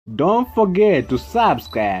Don't forget to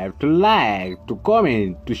subscribe, to like, to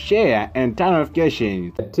comment, to share, and turn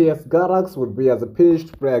notifications. TS Galaxy would be as a pitch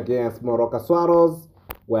to play against Moroka Swallows,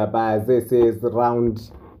 whereby this is round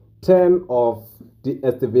 10 of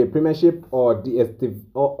DSTV Premiership or DSTV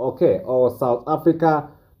or South Africa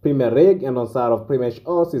Premier League, and on side of Premiership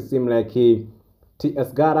also it seems like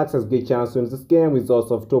TS Galaxy has good chance to win this game with odds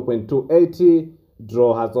of 2.280,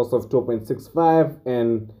 draw has odds of 2.65,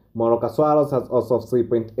 and Moroka Swallows has odds of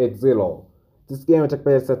 3.80. This game will take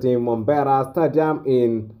place at Mbombela Stadium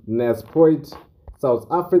in Nelspruit, South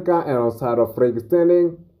Africa, and on side of League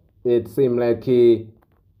standing, it seems like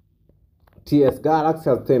TS Galaxy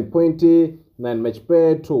has 10 points, 9 match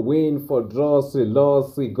play, 2 win, 4 draws, 3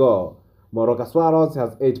 loss, 3 goal. Moroka Swallows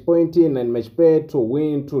has 8 points, 9 match play, 2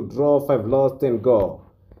 win, 2 draw, 5 loss, 10 goal.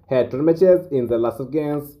 Head-to-head matches in the last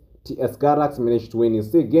games, TS Galaxy managed to win in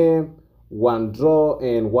 6 games, 1 draw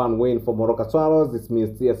and 1 win for Moroka Swallows. This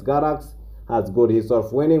means TS Galaxy has good history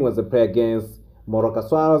of winning when they play against Moroka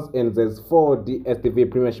Swallows, and there's 4 DSTV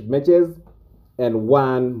Premiership matches and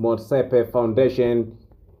 1 Motsepe Foundation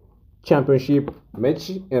Championship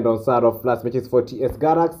match. And on side of last matches for TS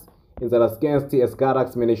Galaxy, in the last games, TS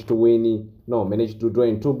Galaxy managed to draw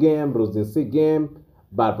in 2 games, lose in 6 games.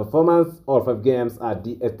 Bad performance. All 5 games are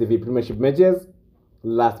DSTV Premiership matches.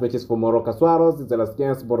 Last matches for Moroka Swallows, in the last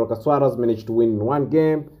games, Moroka Swallows managed to win in 1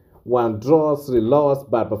 game, 1 draw, 3 loss,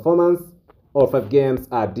 bad performance. All 5 games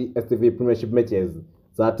are DSTV Premiership matches.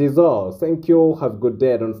 That is all. Thank you. Have a good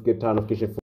day. Don't forget to turn notification.